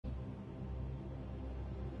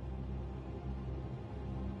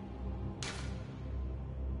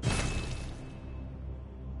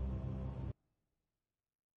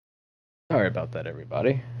Sorry about that,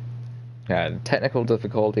 everybody. I had technical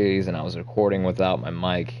difficulties, and I was recording without my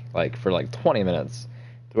mic, for 20 minutes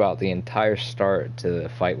throughout the entire start to the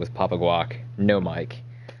fight with Papa Guac. No mic.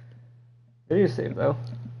 Video saved though.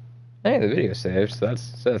 Hey, the video saved, so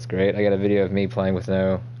that's great. I got a video of me playing with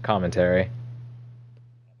no commentary.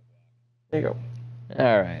 There you go.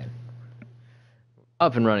 Alright.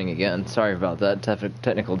 Up and running again. Sorry about that.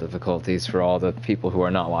 Technical difficulties for all the people who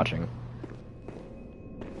are not watching.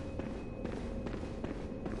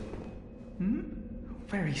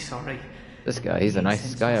 Very sorry. This guy, he's the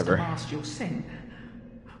nicest guy ever. Your scent.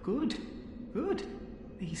 Good, good.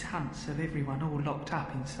 These hunts have everyone all locked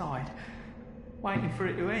up inside, waiting for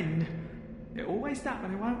it to end. It always does,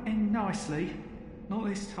 but it won't end nicely. Not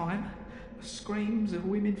this time. The screams of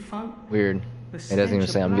women folk. Weird. He doesn't even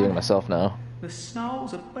say I'm beating myself now. The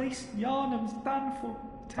snarls of beast Yarnum's done for.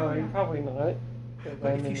 Oh, you're probably not.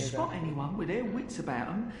 But if you spot anyone with their wits about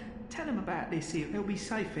them, tell them about this here. They'll be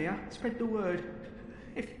safe here. Spread the word.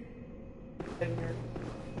 If...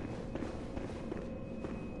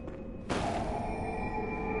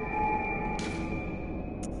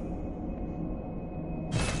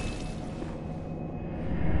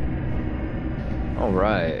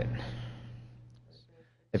 Alright.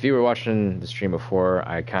 If you were watching the stream before,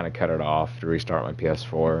 I kind of cut it off to restart my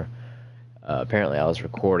PS4. Apparently I was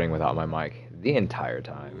recording without my mic the entire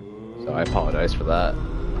time, so I apologize for that.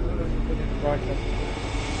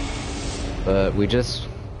 But we just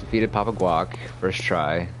defeated Papa Guac first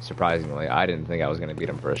try. Surprisingly, I didn't think I was going to beat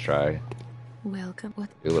him first try. Welcome. What?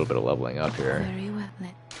 Do a little bit of leveling up here. Very well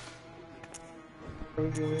then.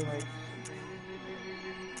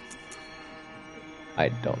 I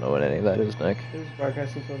don't know what any of that is, Nick. There's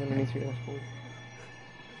broadcasting so underneath your dashboard.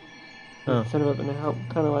 Oh. Set it up and help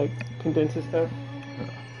kind of like condense his stuff.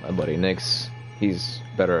 My buddy Nick's, he's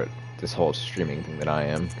better at this whole streaming thing than I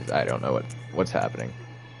am, because I don't know what's happening.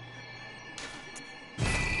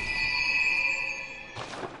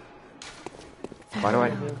 Why do I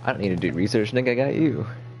don't need to do research, Nick, I got you.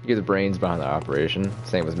 You're the brains behind the operation.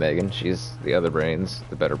 Same with Megan, she's the other brains,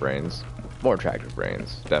 the better brains. More attractive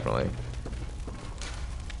brains, definitely.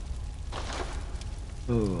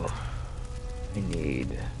 Ooh, I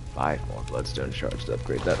need 5 more bloodstone shards to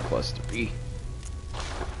upgrade that to +3.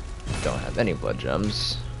 Don't have any blood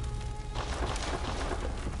gems.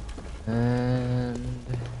 And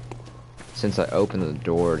since I opened the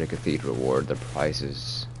door to Cathedral Ward, the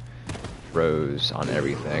prices rose on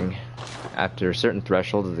everything. After a certain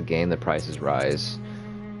threshold of the game, the prices rise.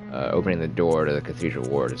 Opening the door to the Cathedral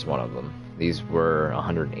Ward is one of them. These were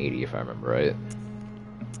 180 if I remember right.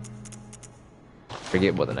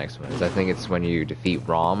 Forget what the next one is. I think it's when you defeat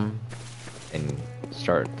Rom and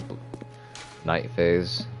start the night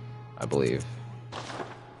phase, I believe.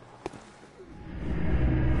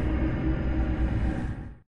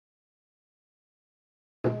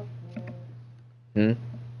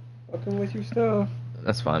 Fucking with your stuff.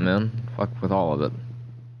 That's fine, man. Fuck with all of it.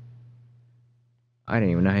 I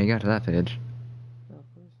didn't even know how you got to that page. No, I'm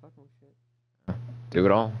just fucking with shit. Do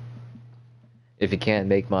it all. If you can't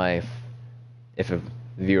make if a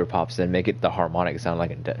viewer pops in, make it the harmonic sound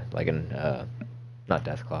like not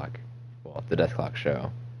Death Clock. Well, the Death Clock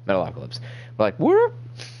show. Metalocalypse. But like, whoop!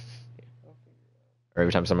 Or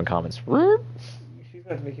every time someone comments, whoop! She's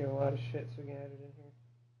going to make you a lot of shit so we can add it in here.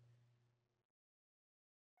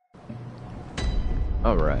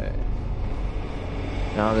 Alright.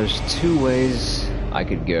 Now there's 2 ways I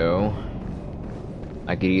could go.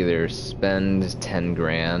 I could either spend 10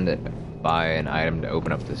 grand and buy an item to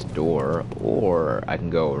open up this door, or I can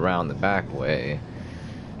go around the back way,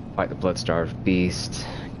 fight the Bloodstarved Beast,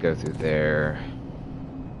 go through there,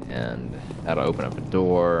 and that'll open up a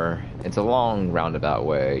door. It's a long roundabout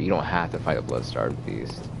way. You don't have to fight a Bloodstarved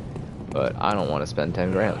Beast, but I don't want to spend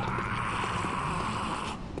 10 grand.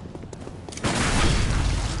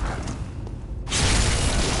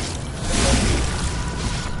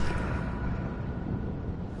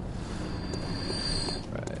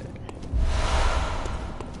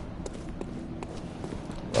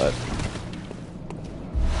 But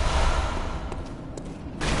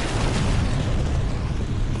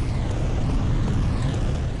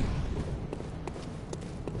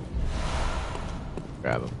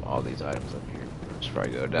grab all these items up here before I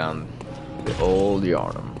go down the old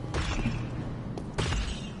Yarnum.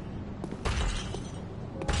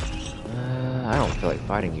 I don't feel like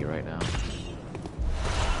fighting you right now.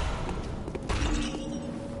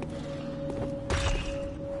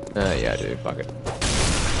 Yeah, dude, fuck it.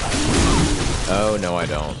 Oh, no, I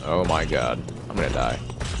don't. Oh my god. I'm gonna die.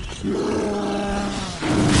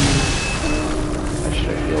 I should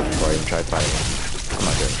have healed before I even tried fighting him. I'm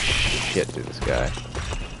not doing shit. shit to this guy.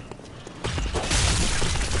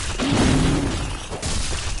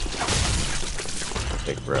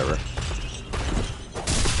 Take forever.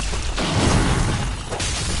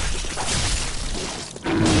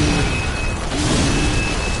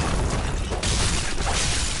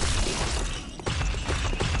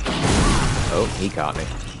 Oh, he caught me.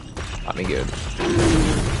 Caught me good.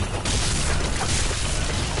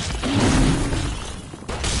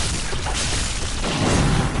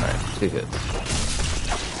 Alright, 2 hits.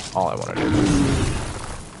 All I want to do.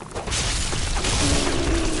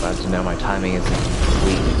 Glad to know my timing isn't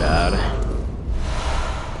completely bad.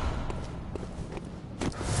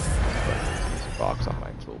 There's a box on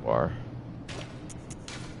my toolbar.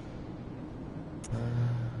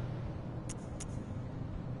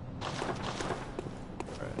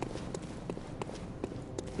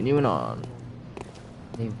 Continuing on.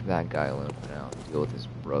 Leave that guy alone for now. Deal with his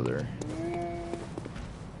brother.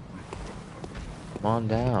 Come on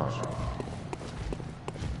down.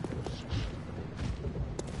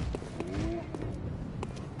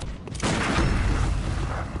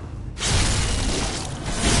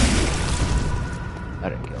 I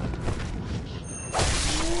didn't kill him.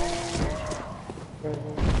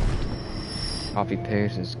 Copy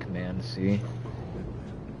paste is Command C.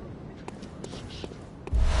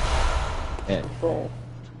 And,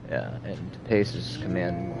 yeah, and to paste is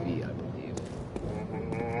Command V, I believe.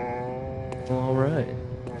 Alright.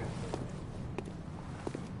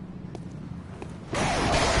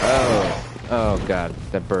 Oh god,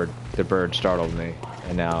 the bird startled me,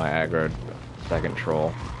 and now I aggroed second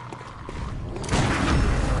troll.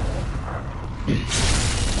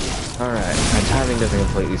 Alright, my timing doesn't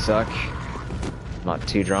completely suck. I'm not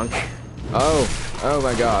too drunk. Oh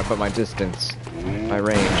my god, but my distance, my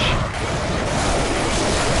range.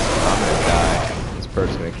 I'm gonna die. This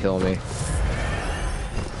bird's gonna kill me.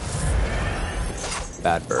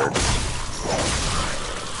 Bad bird.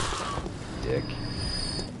 Dick.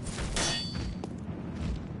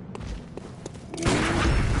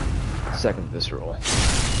 Second visceral.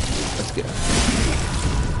 Let's go.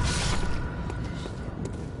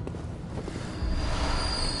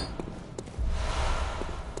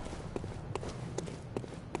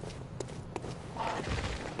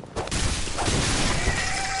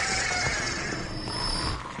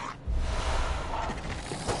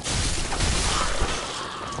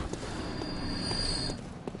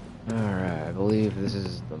 Alright, I believe this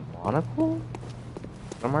is the monocle?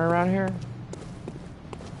 Somewhere around here?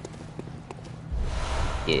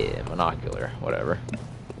 Yeah, monocular, whatever.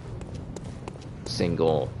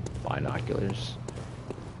 Single binoculars.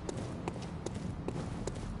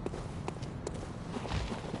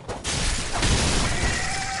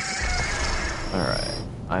 Alright,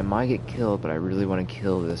 I might get killed, but I really want to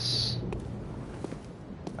kill this.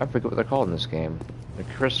 I forget what they're called in this game. The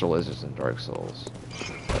crystal lizards in Dark Souls.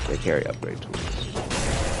 But they carry upgrade tools.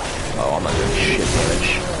 Oh, I'm not doing shit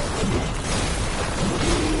damage.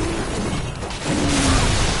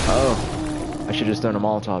 Oh, I should just thrown a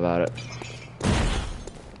Molotov at it.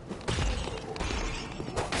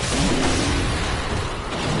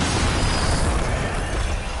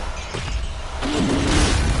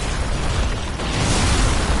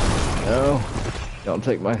 No, don't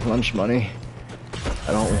take my lunch money.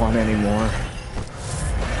 I don't want any more.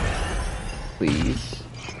 Please.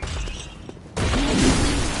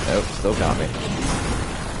 Nope, still got me.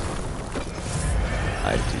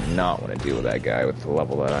 I do not want to deal with that guy with the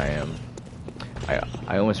level that I am.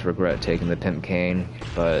 I almost regret taking the Pimp Cane,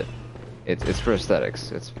 but it's for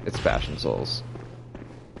aesthetics. It's fashion souls.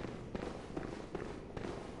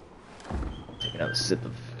 Taking out a sip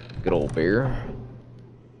of good old beer.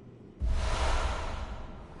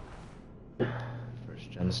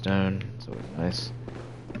 First gemstone. It's always nice.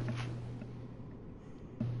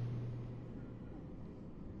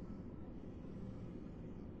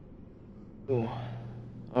 Ooh.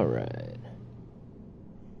 Alright.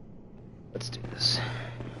 Let's do this.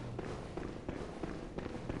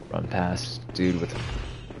 Run past dude with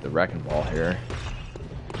the wrecking ball here.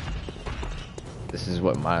 This is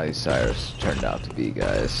what Miley Cyrus turned out to be,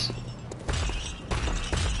 guys.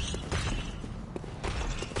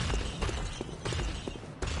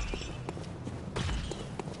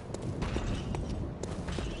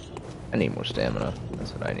 I need more stamina.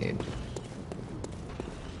 That's what I need.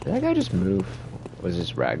 Did that guy just move? Or was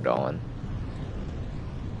just ragdolling?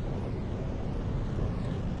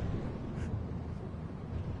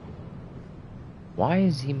 Why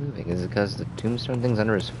is he moving? Is it because the tombstone thing's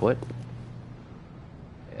under his foot?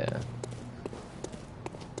 Yeah.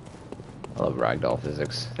 I love ragdoll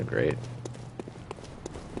physics. They're great.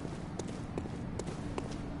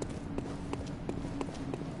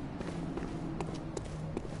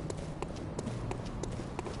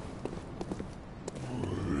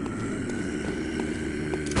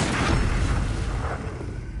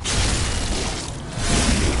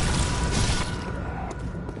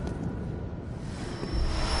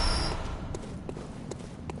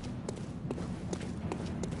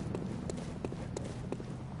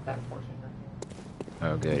 That portion right here.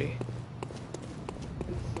 Oh, goody.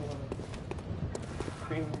 It's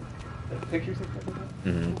green. The pictures of it.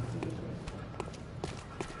 Mm-hmm.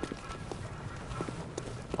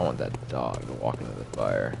 I want that dog to walk into the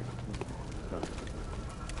fire.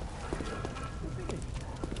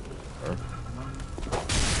 Or-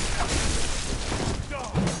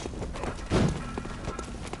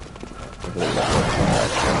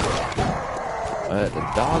 the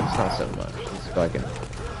dog's not so much. Let's see if I can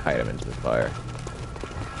hide him into the fire.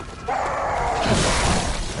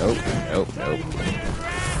 Nope, nope, nope.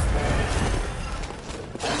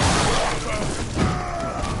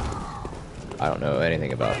 I don't know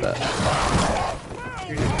anything about that.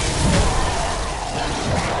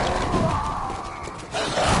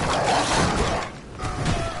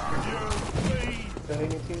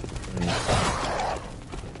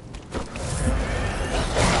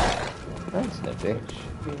 That's nifty.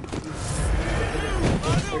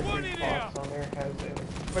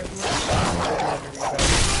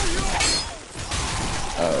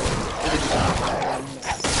 Oh.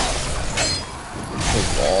 Those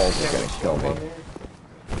walls are gonna kill me.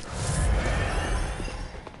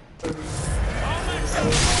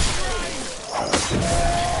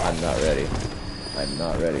 I'm not ready. I'm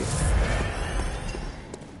not ready.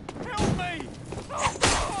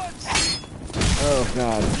 Oh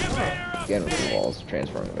god. Again with the walls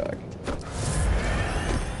transforming back.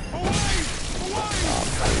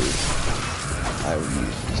 I would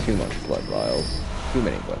use too much blood vials. Too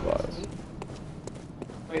many blood vials.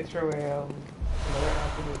 Wait, throw a another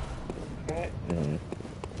active cat.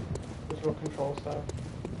 Which will control stuff.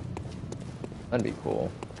 That'd be cool,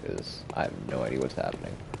 because I have no idea what's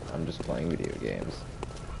happening. I'm just playing video games.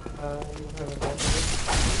 You have a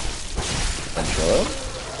Ventrilo?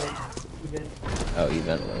 Oh,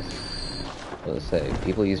 eventless. I was gonna say,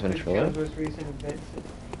 people use Ventrilo? Most recent events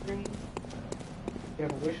screen. You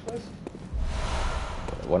have a wish list?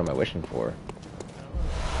 What am I wishing for?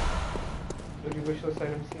 Would your wish list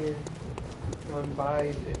items here? Someone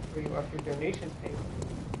buys it for you off your donations payment.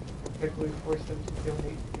 And quickly force them to donate to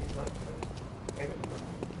you, not to item.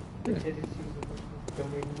 The intent is to use the wish list to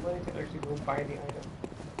donate money to actually go buy the item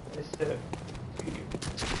instead of to you.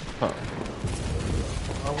 Huh.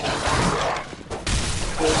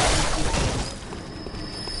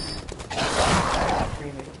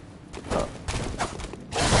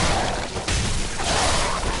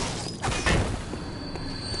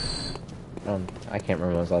 I can't remember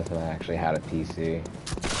when was the last time I actually had a PC. To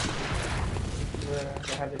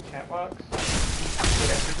have the chat box,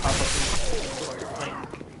 it actually pop up while you're playing.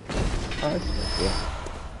 Oh, that's good.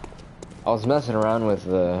 I was messing around with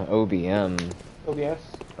the OBM. OBS?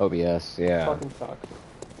 OBS, yeah. Fucking sucks.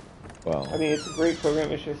 Well. I mean, it's a great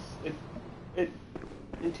program, it's just, it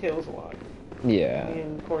entails a lot. Yeah. Me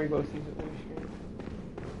and Corey both use it this year.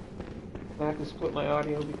 I have to split my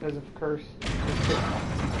audio because of Curse.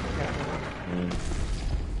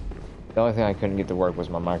 The only thing I couldn't get to work was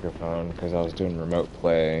my microphone because I was doing remote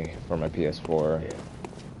play for my PS4. Yeah.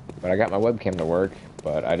 But I got my webcam to work,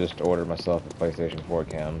 but I just ordered myself a PlayStation 4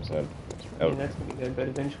 cam, so... I mean, that's gonna be good, but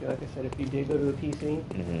eventually, like I said, if you did go to the PC,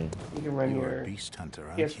 you can run your beast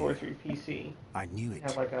hunter, PS4 through your PC. I knew it.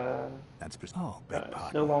 Have like a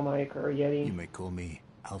snowball mic or a Yeti. You may call me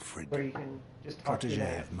Alfred, where you can just talk to protege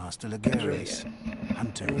that. of Master Legaris,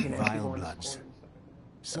 hunter And you of can actually vile go on bloods. Discord and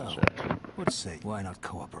So, Gotcha. what say? Why not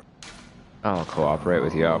cooperate? I'll cooperate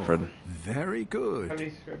with you, Alfred. Very good.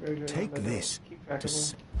 Take this to like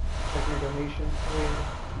your donations,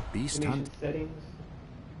 beast donation hunt. settings,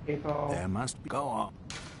 PayPal, There must be. Go on.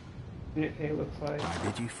 unit pay looks like. I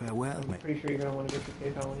bid you farewell, I'm mate. pretty sure you're gonna want to get your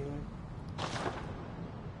PayPal anyway.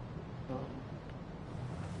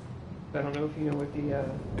 I don't know if you know what the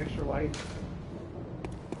extra life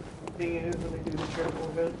thing is when they do the charitable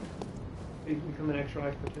event. You can become an extra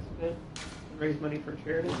life participant and raise money for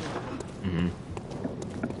charity.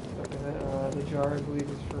 The jar, I believe,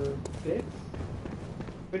 is for bits.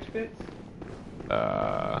 Twitch bits.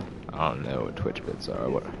 I don't know what Twitch bits are.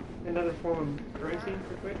 What? Another form of currency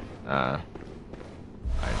for Twitch. I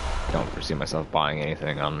don't foresee myself buying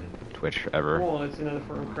anything on Twitch ever. Well, it's another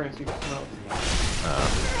form of currency for smells.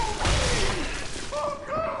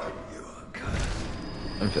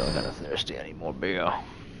 I'm feeling kind of thirsty. I need more beer.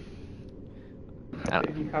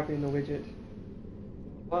 If you copy in the widget.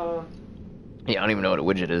 Yeah, I don't even know what a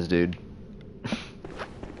widget is, dude.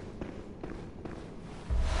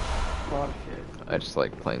 A lot of shit. I just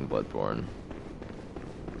like playing Bloodborne.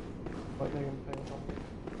 What they're gonna play with all.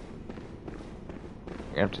 You're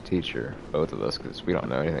gonna have to teach her, both of us, because we don't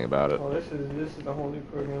know anything about it. Well, this is a whole new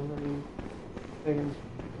program. I mean, Megan's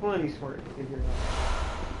plenty smart to figure it out.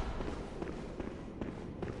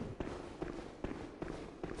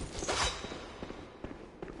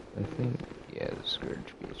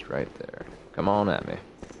 Large beast right there. Come on at me.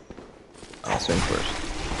 I'll swing first.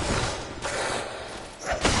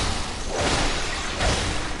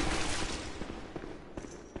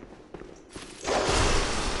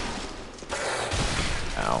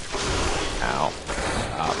 Ow. Ow.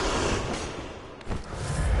 Stop.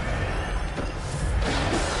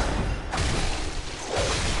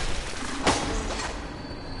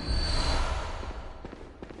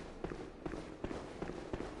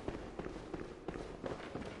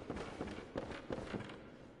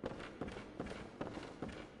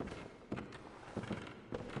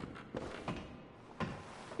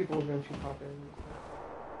 People eventually pop in.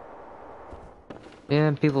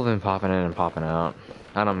 Yeah, people have been popping in and popping out.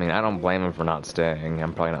 I don't blame them for not staying.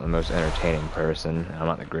 I'm probably not the most entertaining person. I'm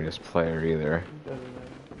not the greatest player either.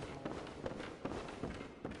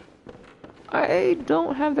 I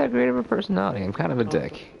don't have that great of a personality. I'm kind of a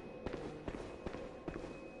dick.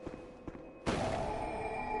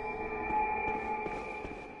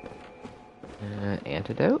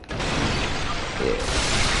 Antidote? Yeah.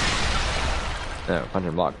 No, punch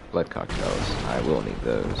and block blood cocktails. I will need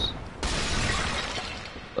those.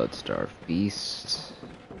 Blood-starved beast.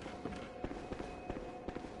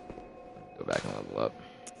 Go back and level up.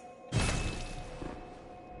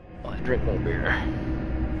 I'll drink more beer.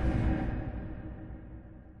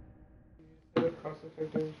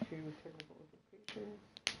 Cost-effective to technical implications.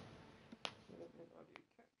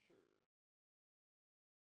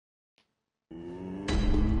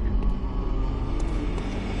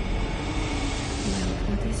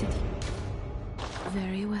 Welcome to the city.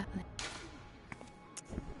 Very well.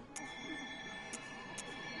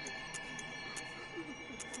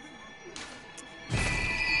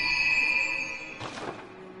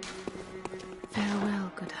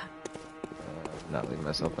 Farewell, good heart. Not leaving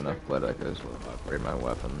myself enough blood echoes will upgrade my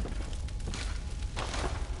weapon.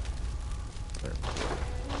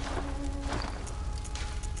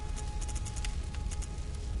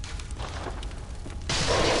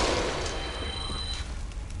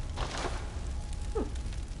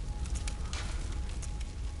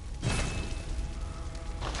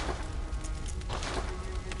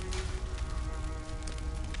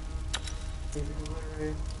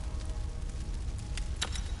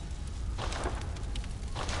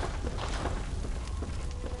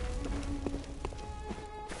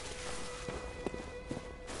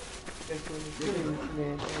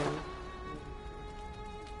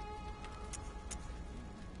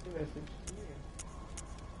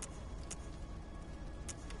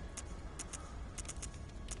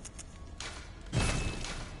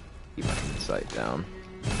 Keep my insight down.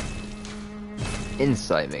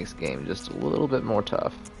 Insight makes game just a little bit more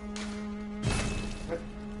tough.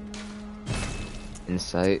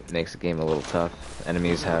 Insight makes the game a little tough.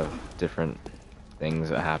 Enemies have different things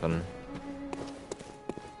that happen.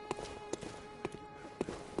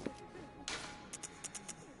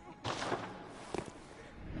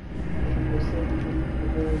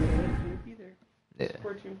 Yeah.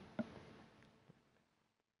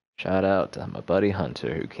 Shout out to my buddy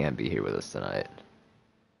Hunter who can't be here with us tonight.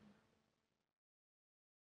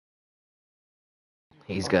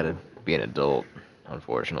 He's gotta be an adult,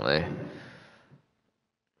 unfortunately.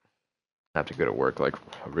 I have to go to work like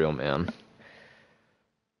a real man.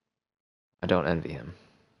 I don't envy him.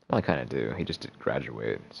 Well, I kinda do. He just did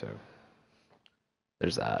graduate, so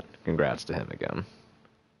there's that. Congrats to him again.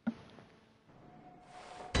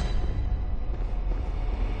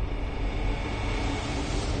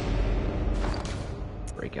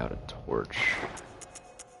 Break out a torch.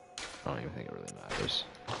 I don't even think it really matters.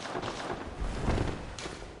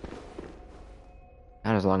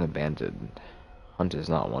 Not as long abandoned. Hunt is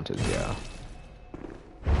not wanted, yeah.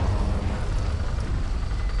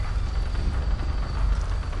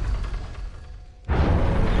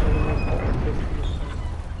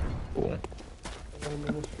 Cool.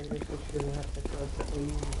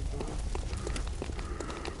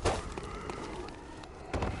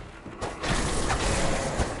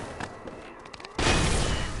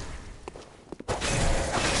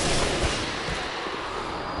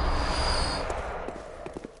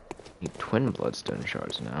 Need twin bloodstone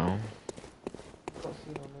shards now.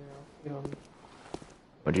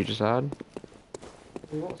 What'd you just add?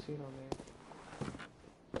 We won't see it on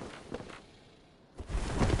there.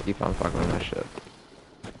 Keep on fucking with my shit.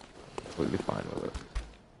 Completely fine with it.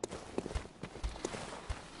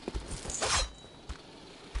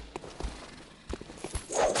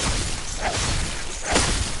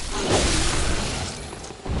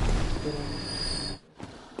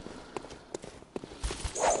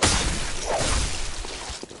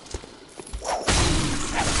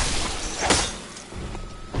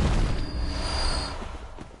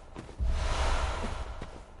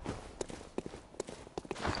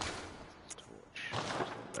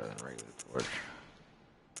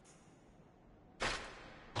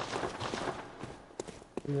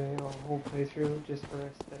 doing a whole playthrough just for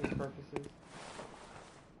aesthetic purposes.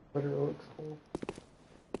 But it looks cool.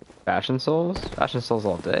 Fashion Souls? Fashion Souls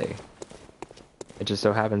all day. It just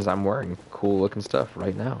so happens I'm wearing cool looking stuff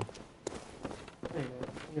right now. Hey man,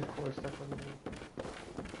 there's cooler stuff on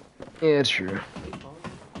the Yeah, it's true.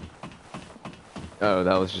 Oh,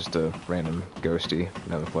 that was just a random ghosty,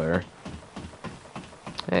 another player.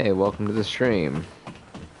 Hey, welcome to the stream.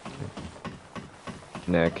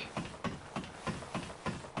 Nick.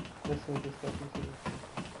 Listen to stuff you see.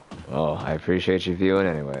 Well, I appreciate you viewing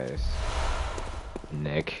anyways.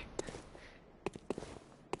 Nick.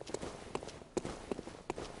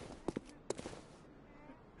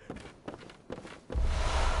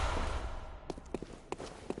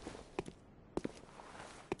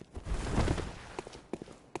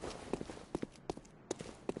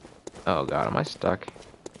 Oh god, am I stuck?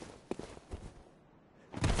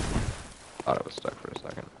 Thought I was stuck for a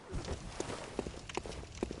second.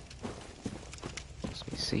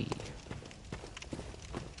 Let me see.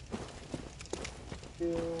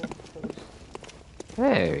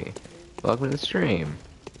 Hey, welcome to the stream.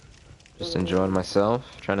 Just enjoying myself,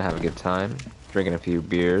 trying to have a good time, drinking a few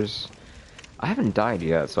beers. I haven't died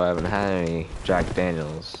yet, so I haven't had any Jack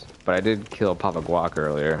Daniels, but I did kill Papa Guac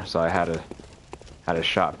earlier, so I had a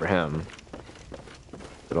shot for him.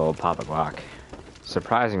 Good old Papa Guac.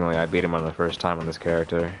 Surprisingly, I beat him on the first time on this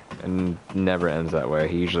character, and never ends that way.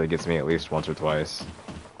 He usually gets me at least once or twice.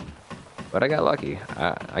 But I got lucky.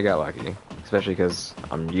 I got lucky. Especially because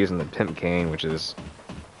I'm using the Pimp Cane, which is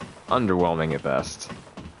underwhelming at best.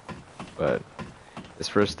 But it's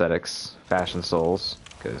for aesthetics, Fashion Souls,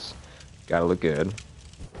 because gotta look good.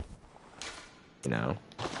 You know.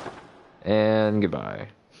 And goodbye.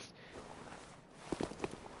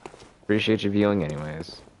 Appreciate you viewing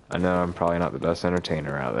anyways. I know I'm probably not the best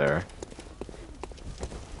entertainer out there.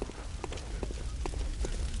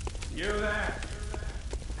 You there?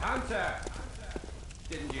 Hunter!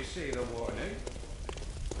 Didn't you see the warning?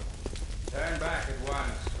 Turn back at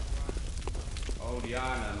once. Old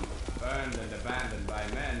Yarnum, burned and abandoned by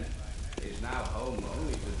men, is now home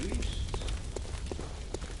only to beasts.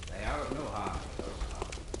 They are of no harm.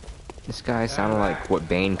 This guy sounded like what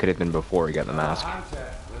Bane could have been before he got the mask.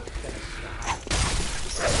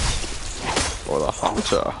 Or the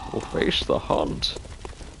hunter will face the hunt.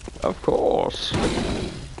 Of course.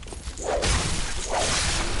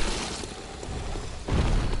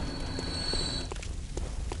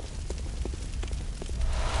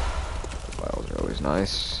 Files are always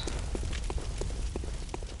nice.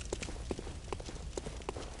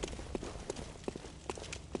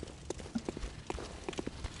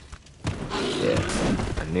 Yeah,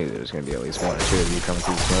 I knew there was gonna be at least one or two of you coming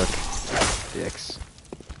through the smoke. Dicks.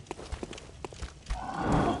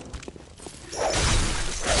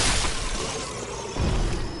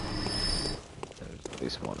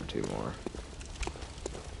 One or two more.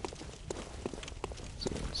 So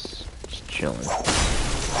it's just chilling.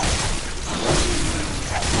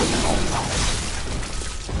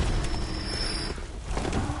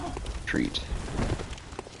 Treat.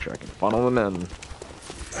 Sure I can funnel them in.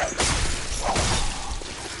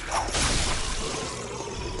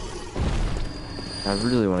 I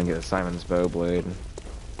really want to get a Simon's bow blade.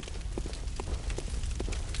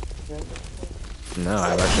 No,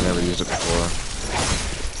 I've actually never used it before.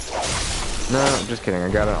 No, I'm just kidding. I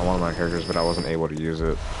got it on one of my characters, but I wasn't able to use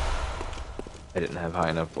it. I didn't have high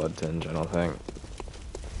enough blood tinge, I don't think.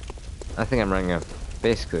 I think I'm running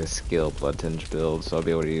basically a skill blood tinge build, so I'll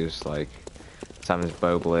be able to use, like, Simon's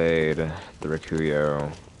Bowblade, the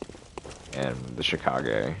Rikuyo, and the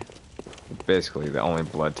Shikage. Basically, the only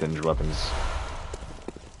blood tinge weapons.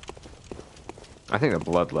 I think the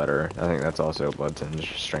Blood Letter, I think that's also blood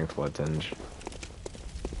tinge, strength blood tinge.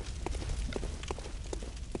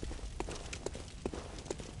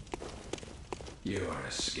 You are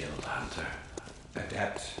a skilled hunter,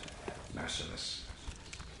 adept, merciless,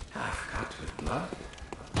 half cut with blood.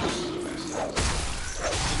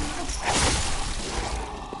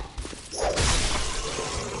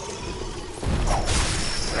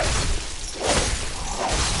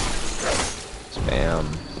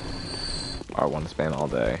 Spam. R1 spam all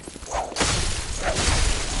day.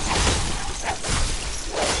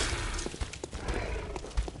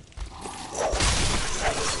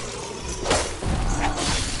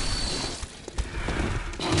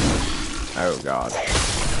 Oh god.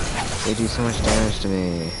 They do so much damage to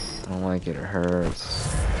me. I don't like it, it hurts.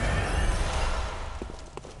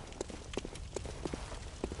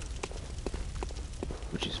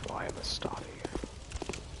 Which is why I must stop here.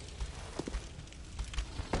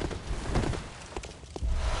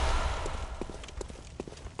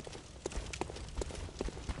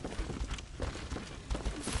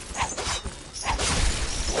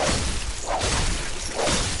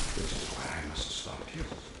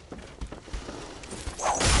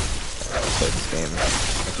 played this game a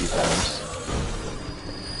few times.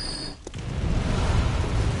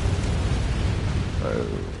 Whoa,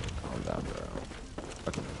 calm down, bro.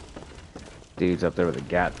 Fucking dude's up there with a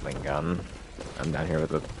Gatling gun. I'm down here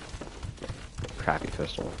with a crappy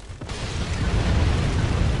pistol.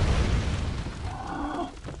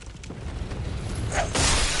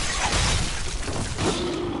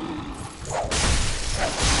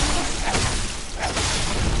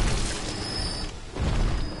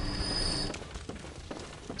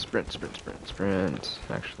 Sprint, sprint, sprint, sprint.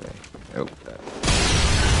 Actually, oh, that.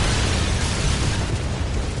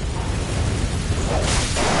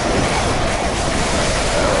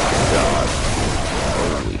 Oh god.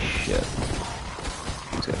 Holy shit.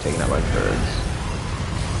 He's gonna take it out by birds.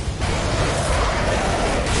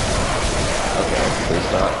 Okay, please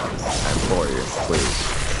stop. I implore you, please.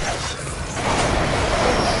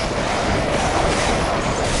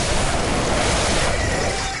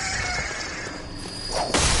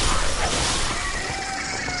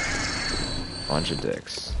 Bunch of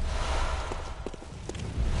dicks.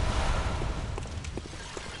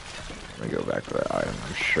 Let me go back to that item.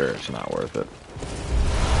 I'm sure it's not worth it.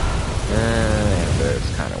 But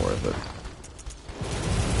it's kind of worth it.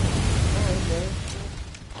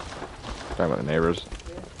 Talking about the neighbors?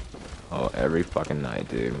 Oh, every fucking night,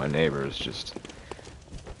 dude. My neighbors just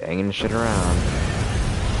banging shit around.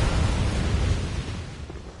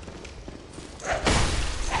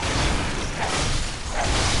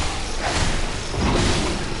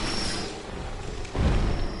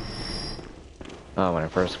 Oh, when I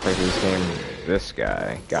first played this game, this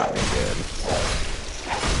guy got me good.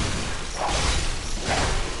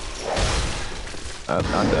 Oh,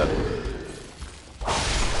 not dead.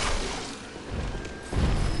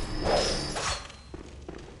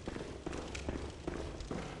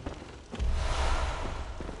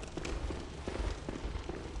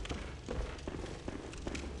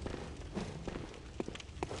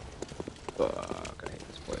 Fuck, I hate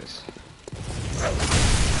this place.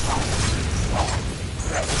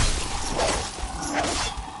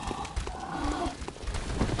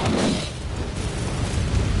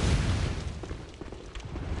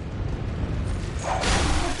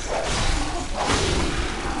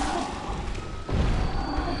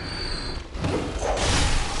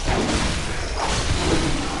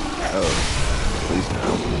 Oh, please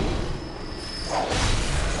no.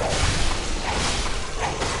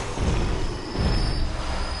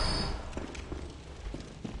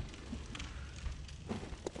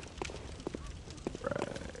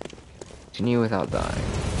 Continue without dying.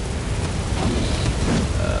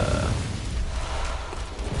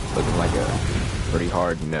 Looking like a pretty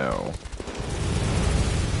hard no.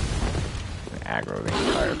 Aggro the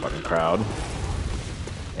entire fucking crowd.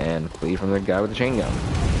 And flee from the guy with the chain gun.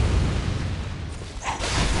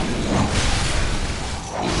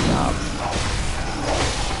 Stop.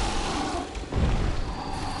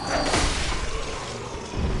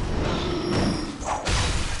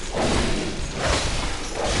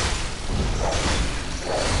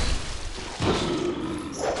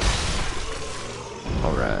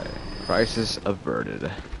 Alright. Crisis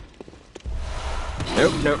averted.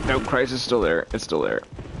 Nope, nope, nope. Crisis still there. It's still there.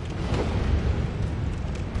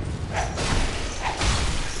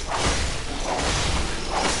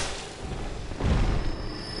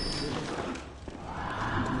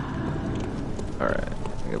 Alright. I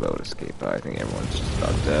think I'll be able to escape, but I think everyone's just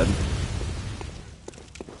about dead.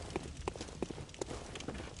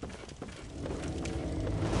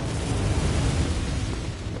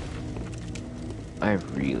 I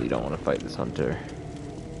really don't want to fight this hunter.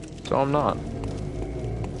 So I'm not.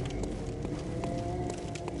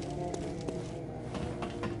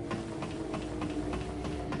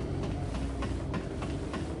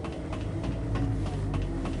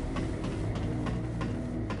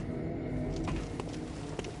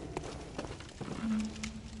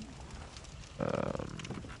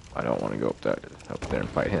 I don't want to go up there and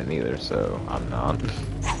fight him either, so I'm not.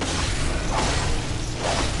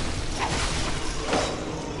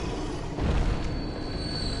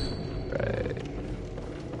 Right.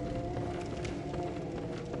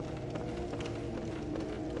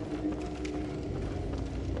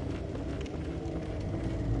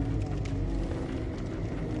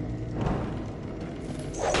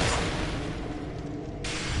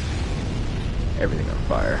 Everything on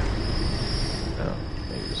fire. Oh,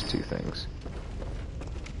 maybe there's two things.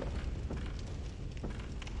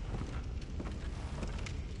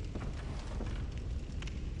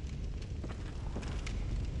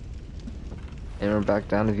 And we're back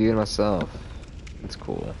down to viewing myself. It's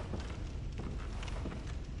cool.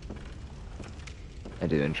 I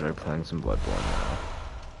do enjoy playing some Bloodborne now.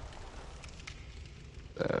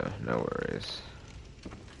 no worries.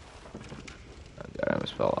 Oh god, I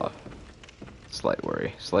almost fell off. Slight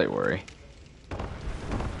worry, slight worry.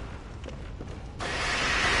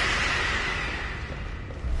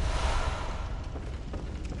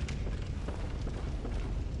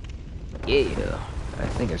 Yeah, I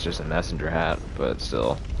think it's just a messenger hat, but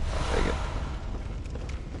still, I'll take it.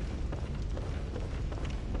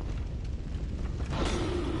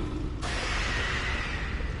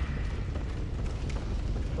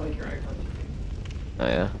 I like your icon. Oh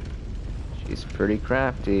yeah? She's pretty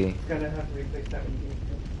crafty. You're gonna have to replace that when you do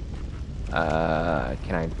it.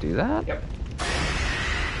 Can I do that? Yep.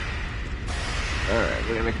 Alright,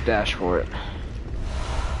 we're gonna make a dash for it.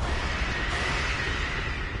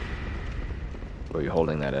 Were you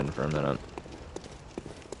holding that in for a minute?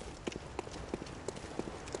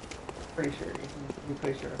 Pretty sure you can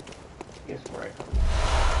replace your PS4 icon.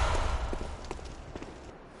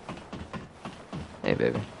 Hey,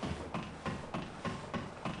 baby.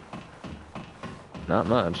 Not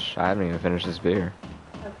much. I haven't even finished this beer.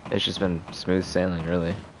 It's just been smooth sailing,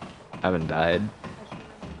 really. I haven't died.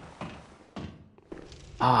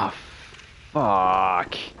 Ah,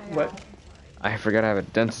 fuck. What? I forgot I have a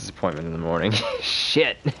dentist appointment in the morning.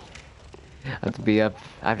 Shit. I have to be up.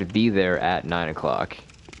 I have to be there at 9 o'clock.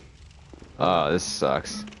 Oh, this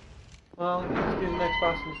sucks. Well, let's do the next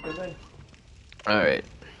boss instead then. Alright.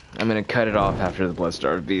 I'm gonna cut it off after the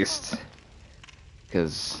Bloodstarved Beast.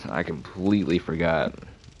 Because I completely forgot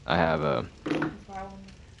I have a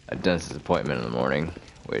dentist appointment in the morning,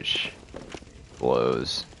 which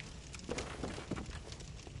blows.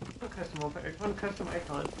 One custom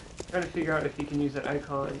icon. Trying to figure out if you can use that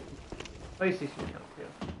icon in PlayStation account too.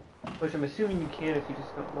 Which I'm assuming you can if you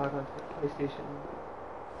just don't log on to the PlayStation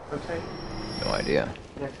website. No idea.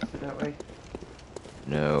 And access it that way.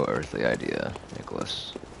 No earthly idea,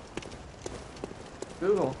 Nicholas.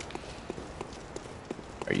 Google.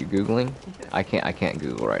 Are you Googling? I can't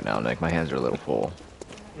Google right now, Nick. My hands are a little full.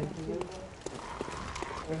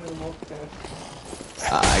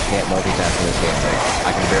 I can't multitask in this game, Nick.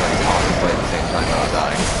 I can barely talk and play at the same time without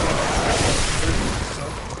dying.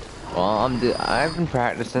 Well, I've been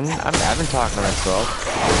practicing. I've been talking to myself.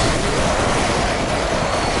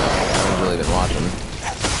 I haven't really been watching.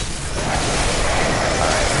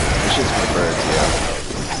 Alright, this shit's for birds,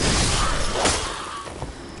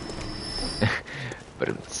 yeah. But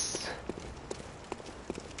it's...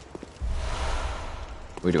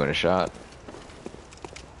 We doing a shot?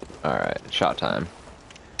 Alright, shot time.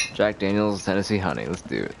 Jack Daniels Tennessee Honey, let's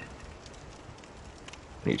do it.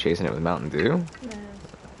 Are you chasing it with Mountain Dew? No.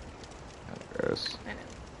 Gross. I know.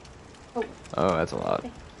 Oh. Oh, that's a lot.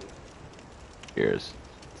 Here's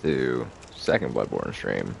to second Bloodborne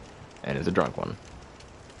stream, and it's a drunk one.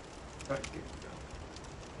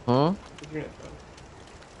 Huh?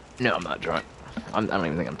 No, I'm not drunk. I don't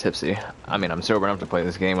even think I'm tipsy. I mean, I'm sober enough to play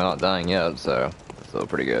this game without dying yet, so it's still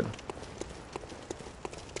pretty good.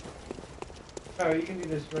 Oh, you can do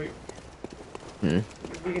this right. You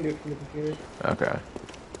can do it from the computer. Okay.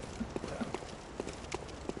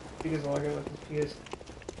 You just log in with his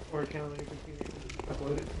PS4 account on your computer and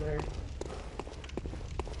upload it to there.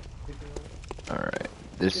 Alright.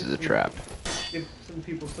 This is a trap. Give some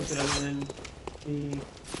people something other than the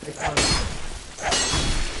icon.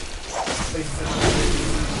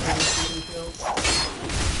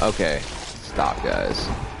 Okay. Stop, guys.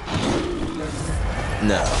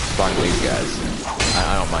 No. Fuck these guys.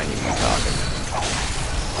 I don't mind you talking.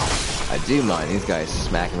 I do mind these guys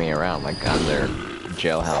smacking me around like I'm their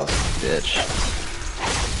jailhouse bitch.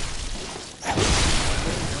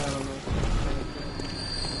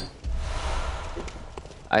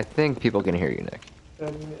 I think people can hear you, Nick.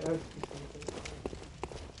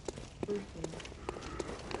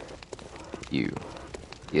 You.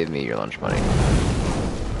 Give me your lunch money.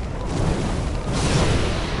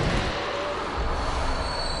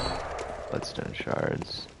 Bloodstone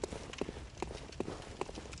shards.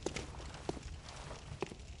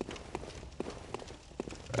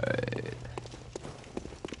 Right.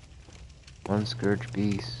 One scourge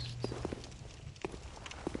beast.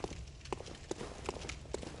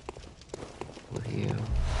 With you.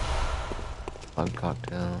 Bug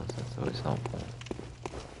cocktails, that's always helpful.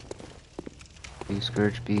 Two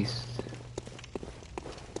scourge beasts.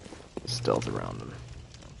 Stealth around them.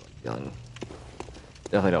 Feeling.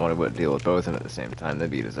 Definitely don't want to deal with both of them at the same time.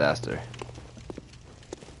 That'd be a disaster.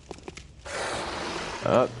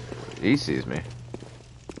 Oh, he sees me.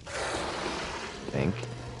 I think.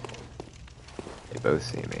 They both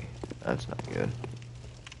see me. That's not good.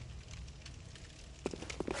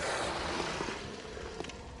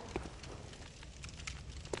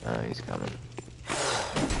 Oh, he's coming.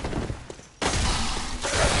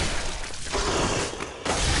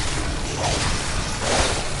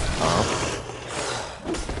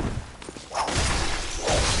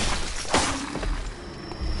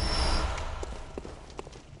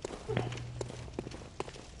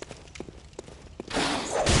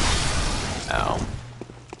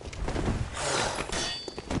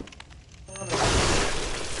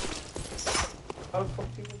 How the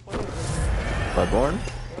fuck people play it? Bloodborne?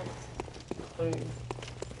 Playing.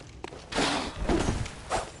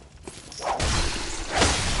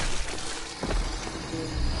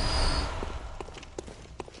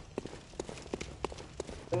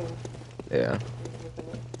 Yeah.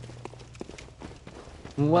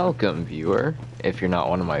 Welcome, viewer, if you're not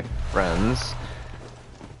one of my friends.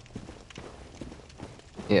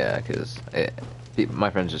 Yeah, because my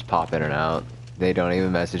friends just pop in and out. They don't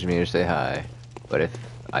even message me or say hi. But if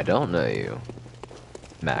I don't know you,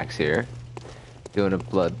 Max here, doing a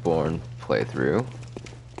Bloodborne playthrough.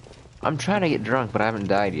 I'm trying to get drunk, but I haven't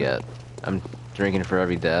died yet. I'm drinking for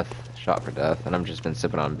every death, shot for death, and I've just been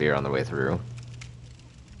sipping on beer on the way through.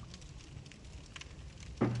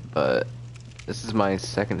 But this is my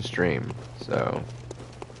second stream, so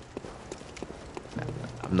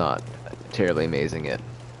I'm not terribly amazing at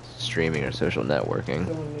streaming or social networking.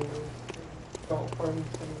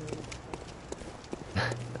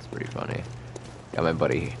 That's pretty funny. Got my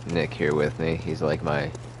buddy Nick here with me. He's like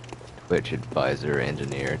my Twitch advisor,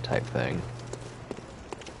 engineer type thing.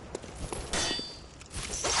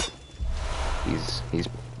 He's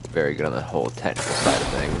very good on the whole technical side of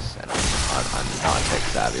things, and I'm not tech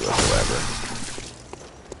savvy whatsoever.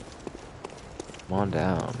 Come on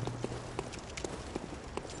down.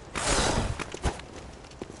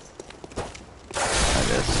 I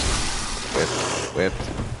missed. Whipped.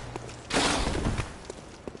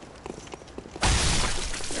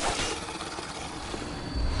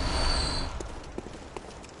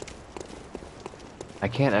 I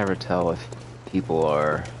can't ever tell if people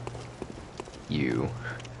are you.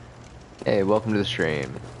 Hey, welcome to the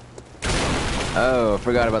stream. Oh, I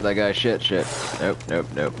forgot about that guy. Shit.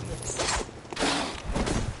 Nope.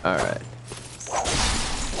 Alright.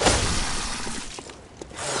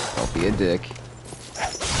 Don't be a dick.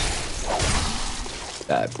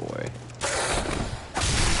 Bad boy.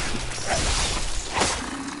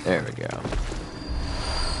 There we go.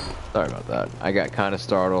 Sorry about that. I got kind of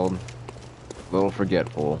startled. A little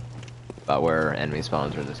forgetful about where enemy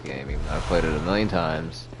spawns are in this game, even though I've played it a million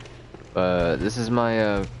times. But this is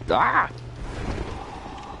my, Did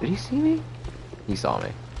he see me? He saw me.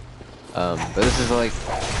 But this is like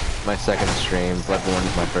my second stream. Bloodborne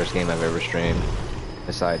is my first game I've ever streamed.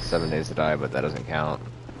 Besides 7 Days to Die, but that doesn't count.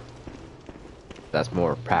 That's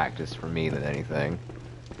more practice for me than anything.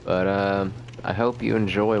 But, I hope you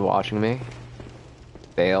enjoy watching me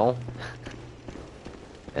fail.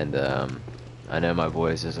 And, I know my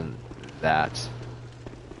voice isn't that...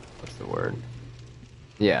 What's the word?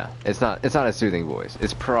 Yeah, it's not a soothing voice.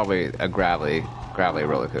 It's probably a gravelly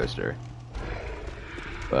roller coaster.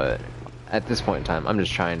 But at this point in time, I'm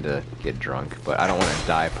just trying to get drunk. But I don't want to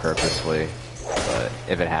die purposefully. But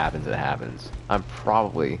if it happens, it happens. I'm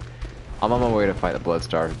on my way to fight the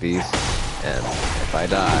blood-starved beast. And if I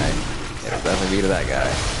die, it'll definitely be to that guy.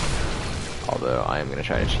 Although I am gonna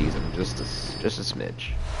try to cheese him just a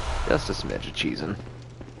smidge. Just a smidge of cheesing.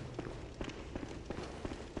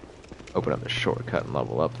 Open up a shortcut and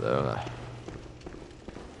level up, though.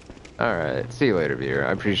 Alright, see you later, viewer.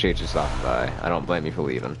 I appreciate you stopping by. I don't blame you for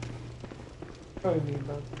leaving.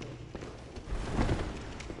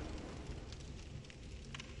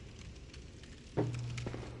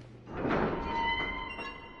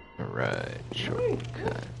 Alright,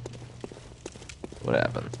 shortcut. What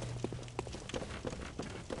happened?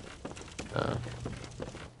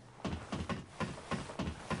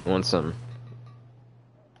 Want some?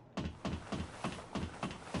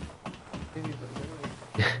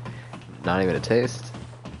 Not even a taste?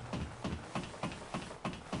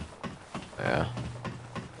 Yeah.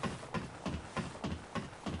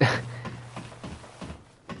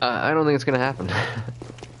 I don't think it's gonna happen.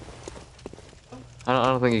 I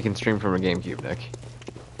don't think you can stream from a GameCube, Nick.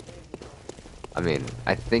 I mean,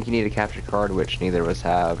 I think you need a capture card, which neither of us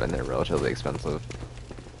have, and they're relatively expensive.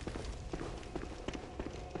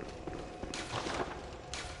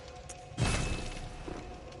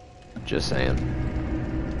 Just saying.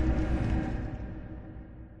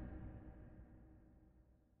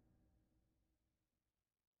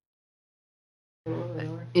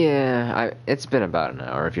 Yeah, it's been about an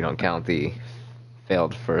hour if you don't count the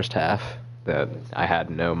failed first half that I had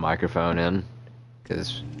no microphone in,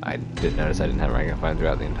 because I did notice I didn't have a microphone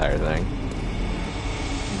throughout the entire thing.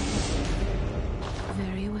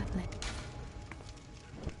 Very well lit.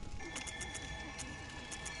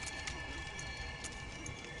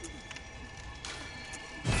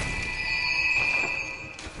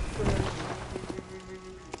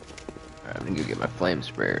 Alright, I'm gonna go get my flame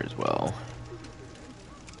sprayer as well.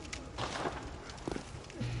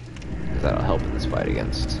 That'll help in this fight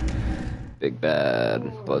against Big Bad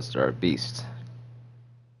Bloodstar Beast.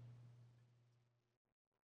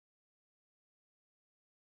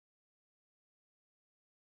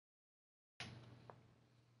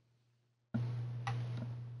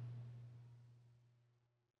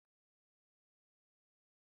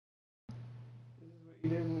 You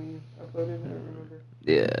did when you uploaded it, I remember.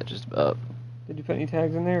 Yeah, just about. Did you put any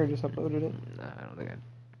tags in there or just uploaded it? Nah, I don't think I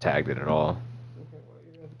tagged it at all. Okay, well,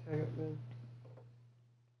 you're gonna have to tag it then.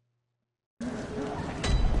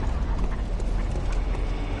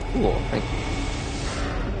 Cool, thank you.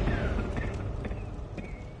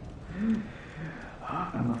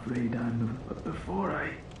 I'm afraid I'm before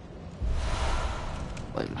I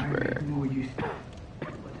Flamespreader. more use.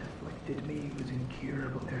 What afflicted me was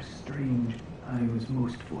incurable. They're strange. I was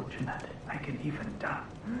most fortunate. I can even die.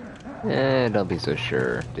 Don't be so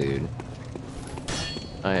sure, dude.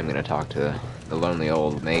 I am gonna talk to the lonely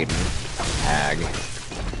old maiden, hag. Go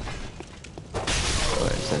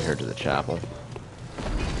ahead and send her to the chapel.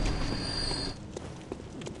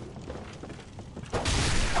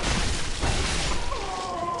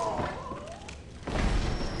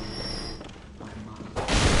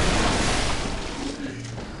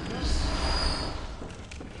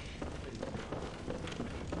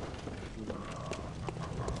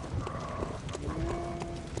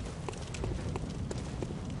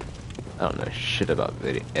 I don't know shit about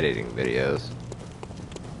editing videos.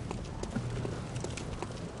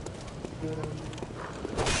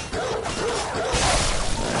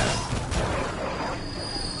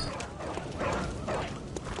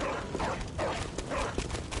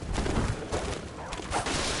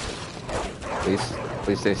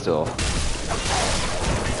 Please stay still.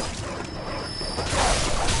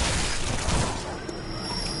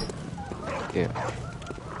 Yeah.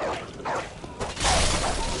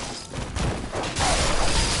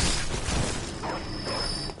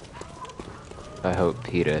 I hope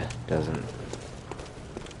PETA doesn't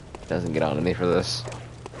get on to me for this.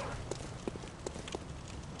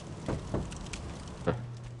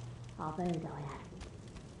 I've heard I have.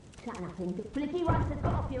 Shut nothing. But if you once had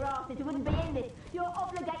got off your arse, it wouldn't be in this. You're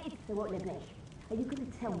obligated to what live. Are you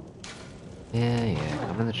going to tell me? Yeah,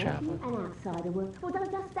 come to the chapel. An outsider work. Well,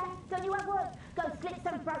 don't just that. Don't you have work? Go slit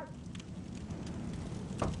some throat.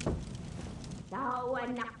 Oh,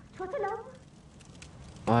 enough. Trot along.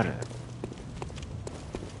 What a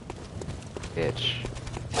bitch.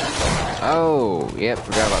 Oh, yep,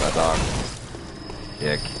 forgot about that dog.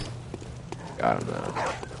 Dick. Got him though.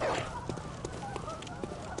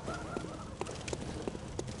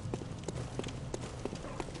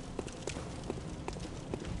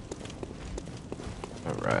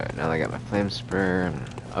 Alright, now that I got my flame spur, I'm gonna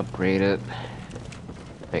upgrade it.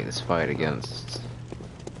 Make this fight against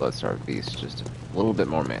Bloodstarved Beast just a little bit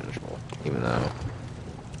more manageable, even though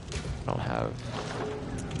I don't have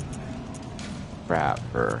crap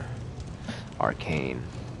for arcane.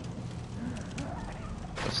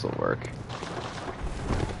 This'll work.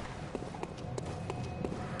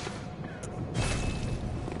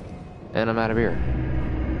 And I'm out of beer.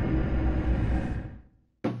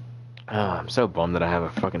 Oh, I'm so bummed that I have a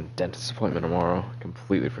fucking dentist appointment tomorrow.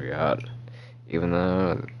 Completely forgot. Even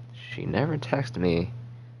though she never texted me.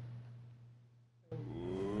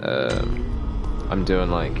 I'm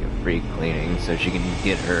doing like free cleaning so she can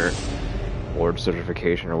get her board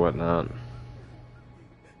certification or whatnot.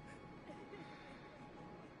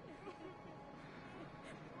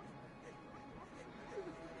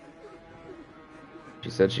 She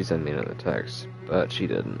said she sent me another text, but she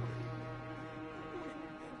didn't.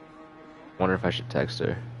 Wonder if I should text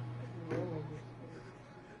her.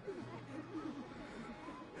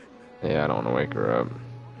 Yeah, I don't want to wake her up.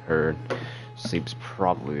 Her sleep's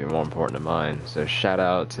probably more important than mine. So shout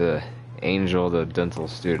out to Angel, the dental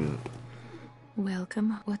student.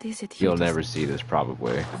 Welcome. What is it? You'll never see this,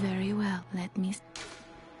 probably. Very well. Let me.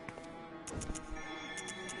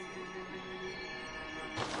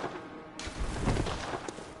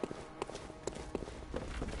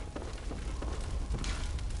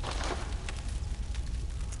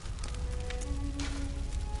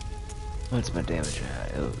 What's my damage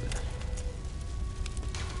at? Oh.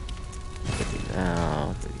 50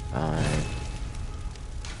 now, 35.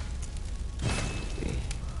 50.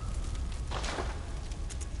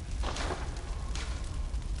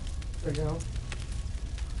 There you go.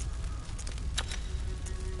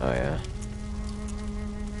 Oh yeah.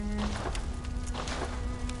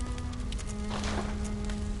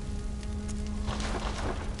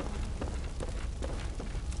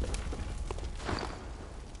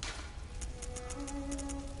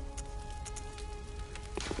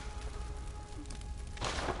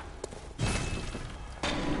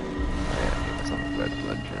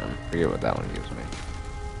 Forget what that one gives me.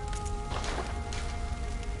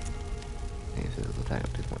 Physical attack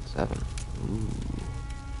of 2.7. Ooh.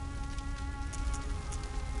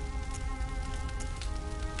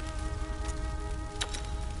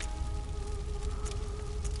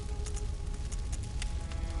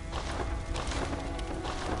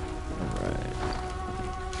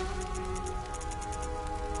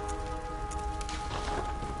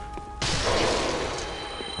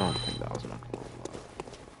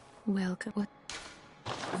 Welcome. What?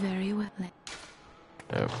 Very well.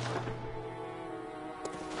 Oh.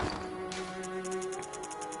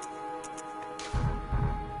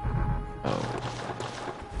 Oh.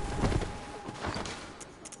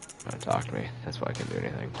 Trying to talk to me. That's why I can't do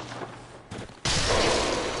anything.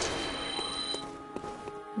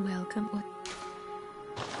 Welcome. What?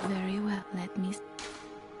 Very well. Let me.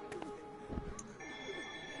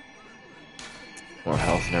 More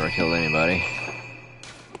health never killed anybody.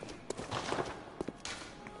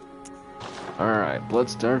 Alright,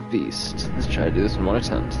 Blood-Starved Beast. Let's try to do this in one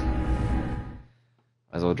attempt.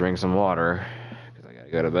 Might as well drink some water, because I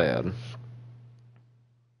gotta go to bed.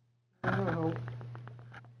 Oh.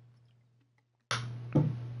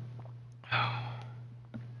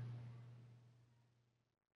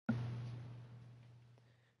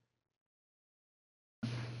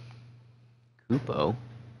 Kupo?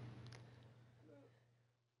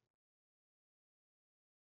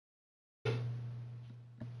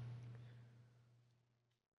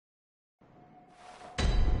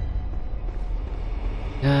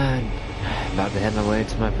 About to head my way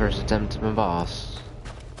to my first attempt at my boss.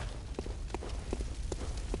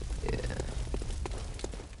 Yeah.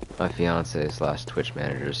 My fiance / Twitch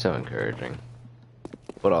manager is so encouraging,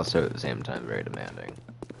 but also at the same time very demanding.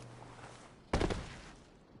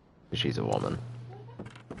 She's a woman.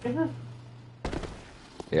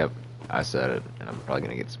 Yep, I said it, and I'm probably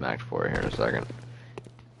gonna get smacked for it here in a second.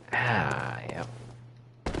 Ah, yep.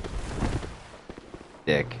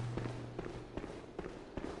 Dick.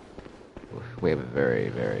 We have a very,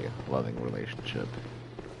 very loving relationship.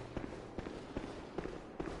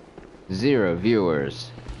 0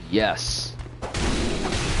 viewers. Yes.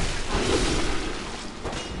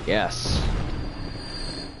 Yes.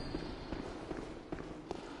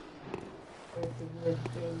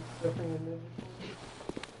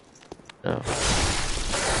 No.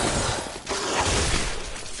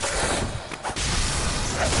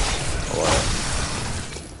 What?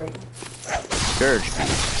 Scourge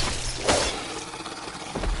beast.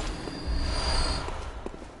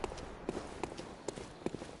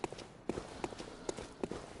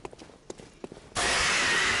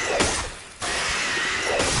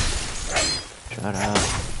 Shut up.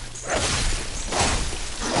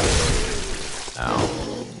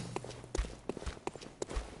 Ow.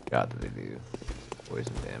 God, did they do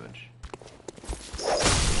poison damage.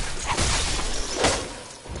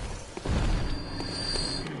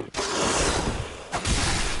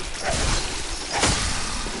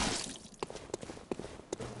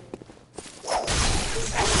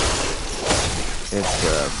 It's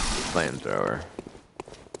a flamethrower.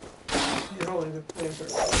 You're holding the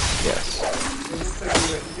flamethrower. Yes. It looks like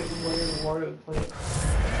you're getting water to the plant.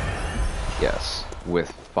 Yes.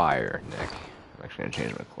 With fire, Nick. I'm actually gonna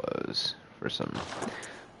change my clothes for some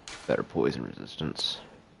better poison resistance.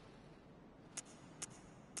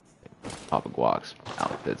 Papa Guac's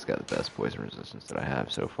outfit's got the best poison resistance that I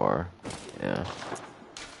have so far. Yeah.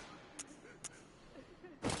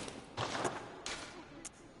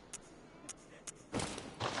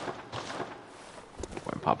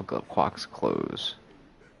 Wearing Papa Guac's clothes.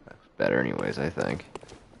 That's better anyways, I think.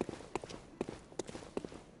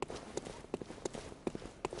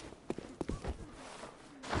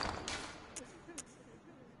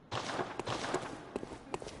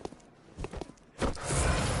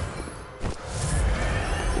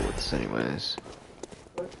 Anyways,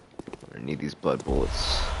 I'm gonna need these blood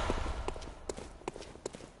bullets.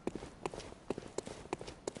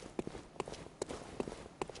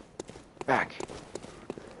 Back.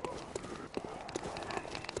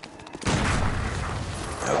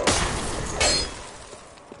 Nope.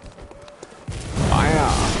 Fire.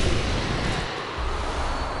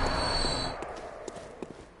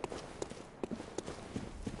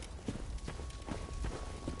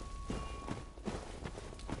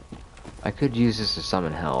 I could use this to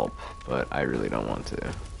summon help, but I really don't want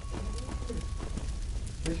to.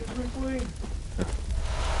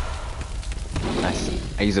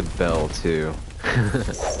 I use a bell too.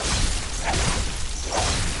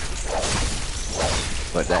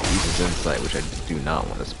 But that uses insight, which I do not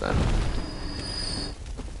want to spend.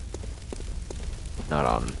 Not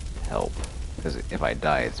on help, because if I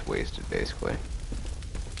die, it's wasted, basically.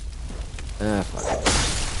 Ah, fuck it.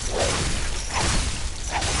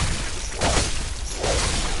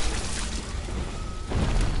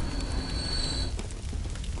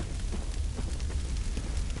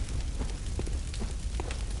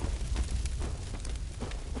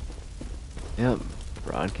 Yep,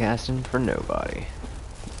 broadcasting for nobody.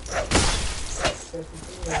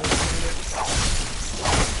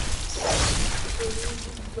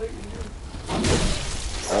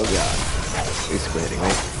 Oh god. He's hitting me.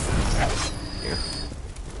 Here.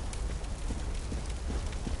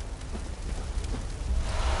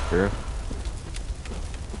 True.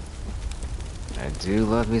 I do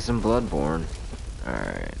love me some Bloodborne.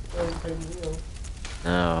 Alright.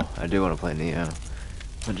 No, I do want to play Neo.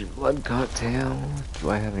 100 blood cocktail. Do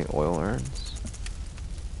I have any oil urns?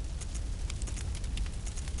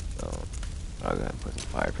 Oh, I'm gonna put some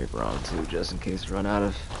fire paper on too, just in case I run out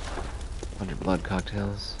of 100 blood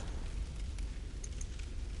cocktails.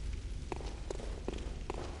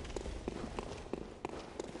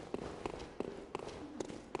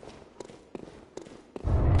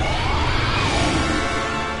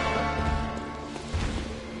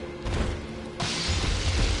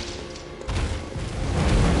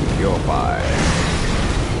 You're fine.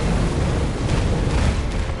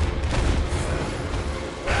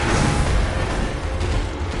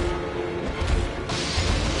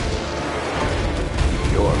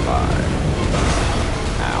 You're fine.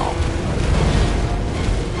 Ow.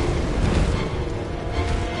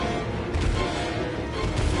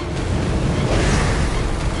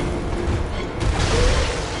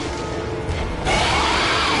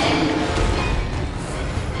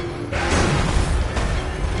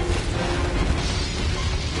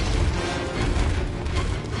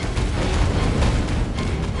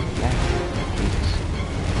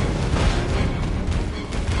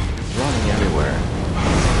 Running everywhere.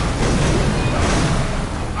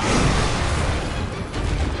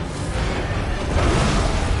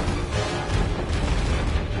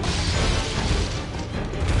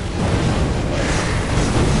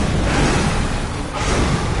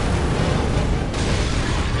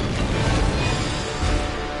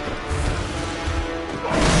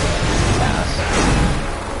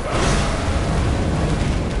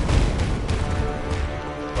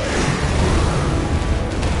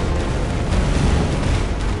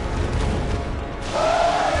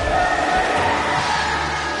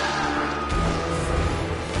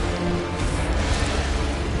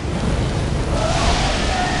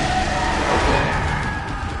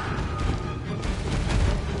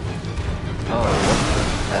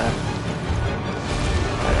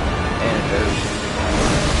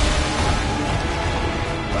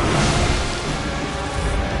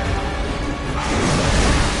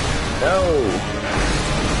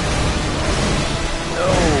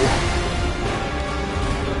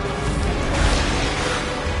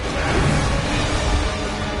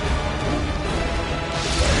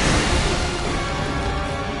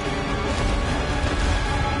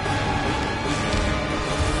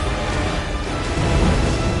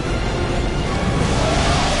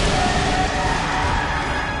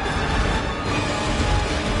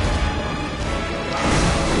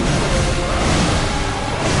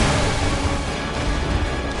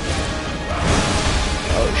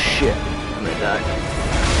 Shit, I'm gonna die.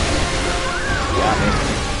 Got me.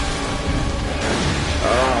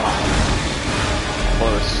 Oh,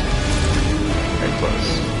 close. Very close.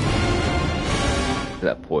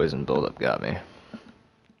 That poison buildup got me.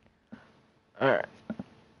 Alright.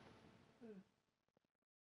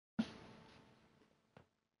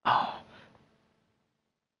 Oh.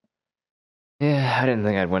 Yeah, I didn't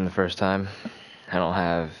think I'd win the first time. I don't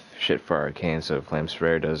have shit for arcane, so flame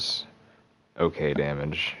sprayer does okay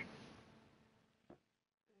damage.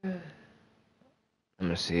 I'm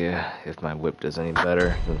gonna see if my whip does any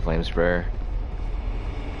better than flame sprayer.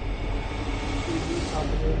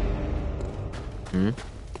 Hmm?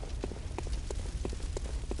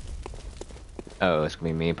 Oh, it's gonna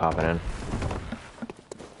be me popping in.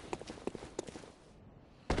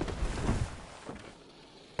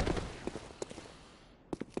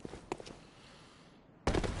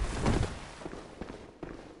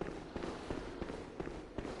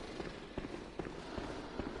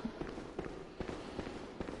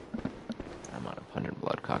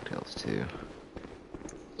 Cocktails too.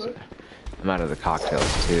 So, I'm out of the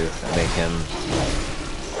cocktails too that make him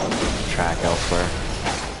track elsewhere.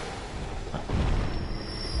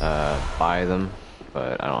 Buy them,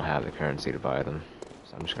 but I don't have the currency to buy them,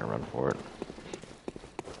 so I'm just gonna run for it.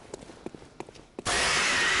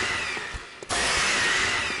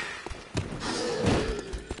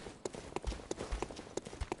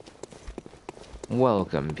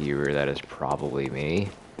 Welcome, viewer. That is probably me.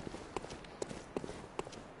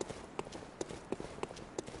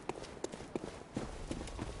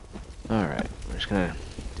 Alright, we're just gonna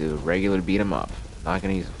do a regular beat 'em up. Not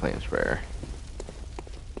gonna use a flame sprayer.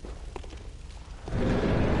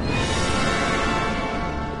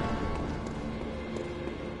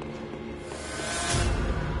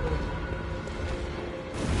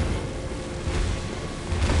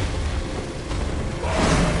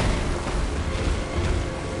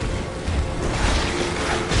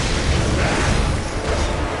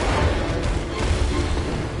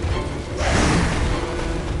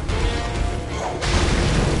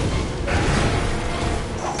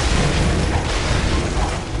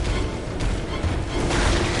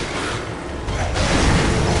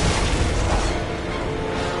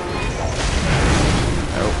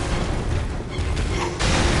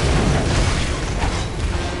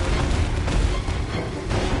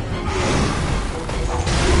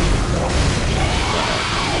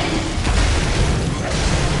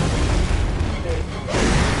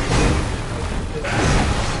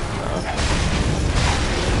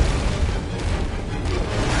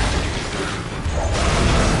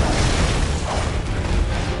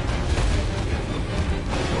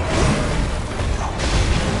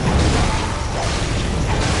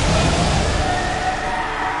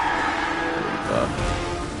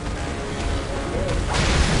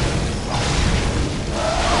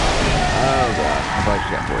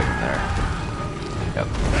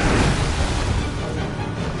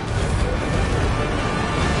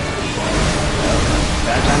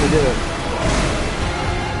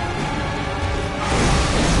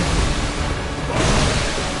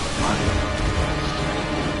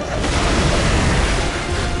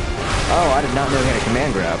 Not knowing how to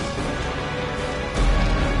command grab.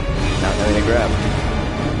 Not knowing how to grab.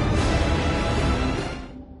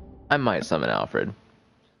 I might summon Alfred.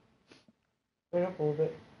 Might help a little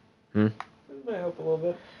bit. Hmm? This might help a little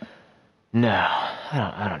bit. No,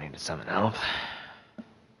 I don't need to summon help.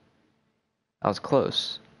 I was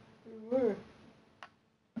close. You were.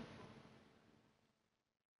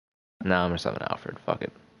 No, I'm gonna summon Alfred. Fuck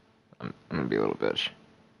it. I'm gonna be a little bitch.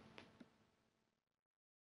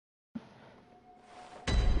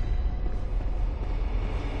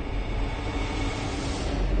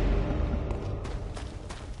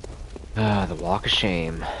 Ah, the walk of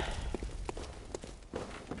shame.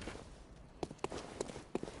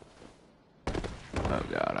 Oh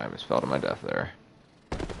god, I almost fell to my death there.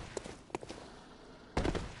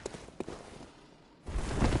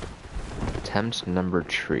 Attempt number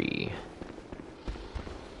tree.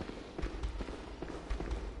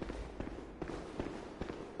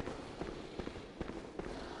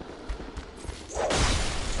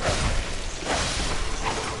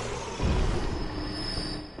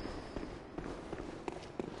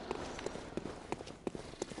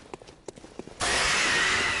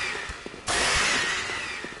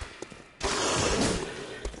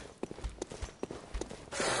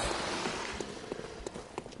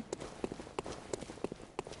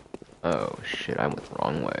 Oh shit, I went the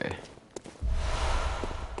wrong way.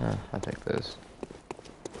 I'll take this.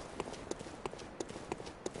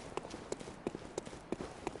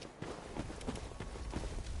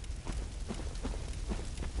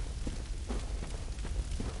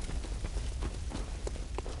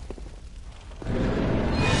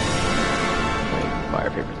 Fire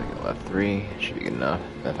papers, I get left 3. Should be good enough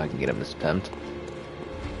if I can get him this attempt.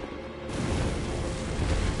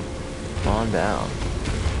 Come on down.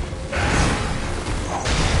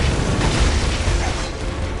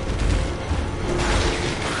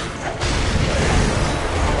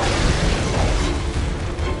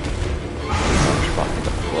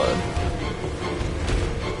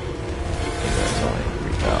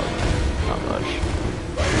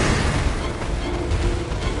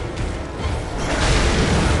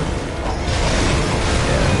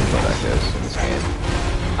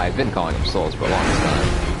 I've been calling them souls for a long time.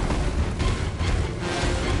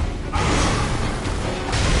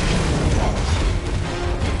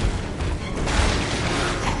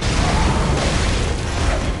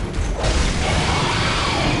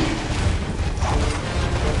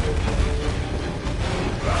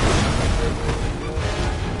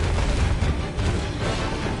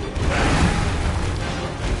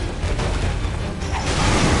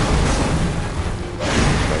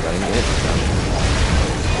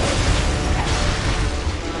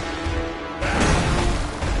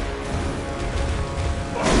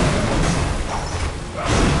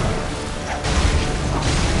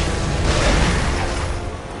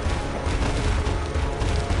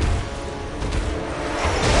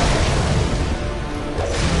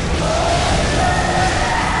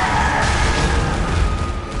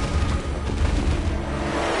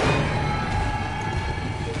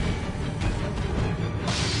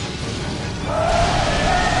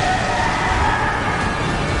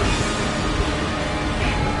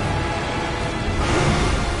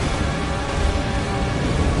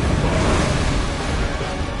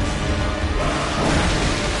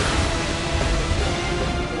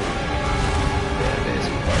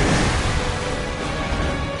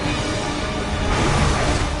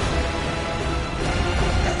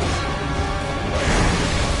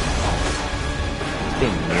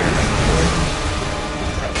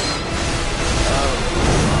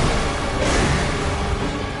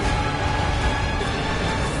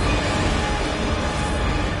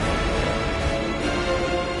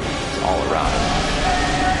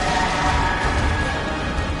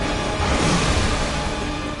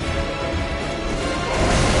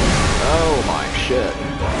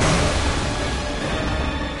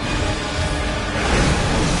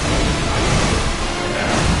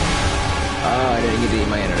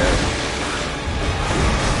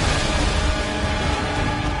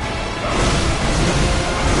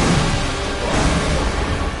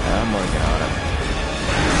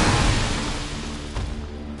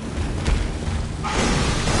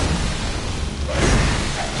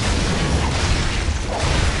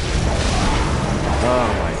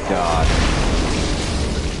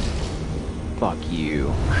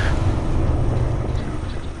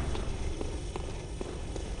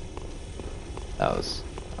 That was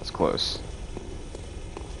close.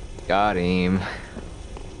 Got him.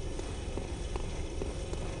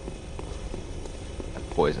 That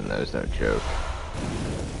poison though is no joke.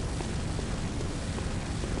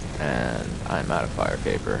 And I'm out of fire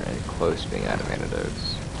paper and close to being out of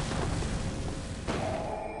antidotes.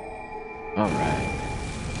 Alright.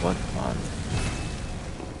 What fun.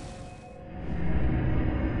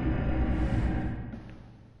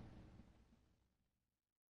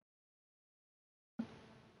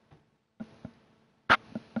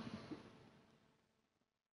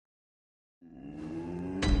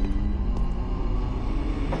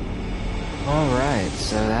 Alright,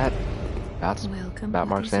 so that about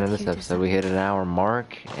marks the end of this episode. We hit an hour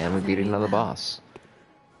mark, and we beat another boss.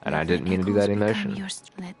 And I didn't mean to do that emotion.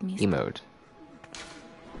 Emote.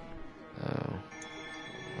 Oh.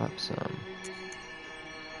 Up some.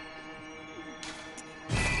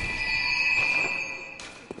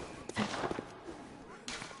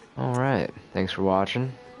 Alright, thanks for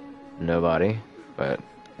watching. Nobody, but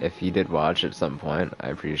if you did watch at some point, I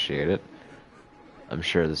appreciate it. I'm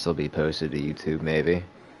sure this will be posted to YouTube maybe.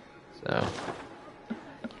 So,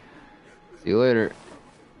 see you later.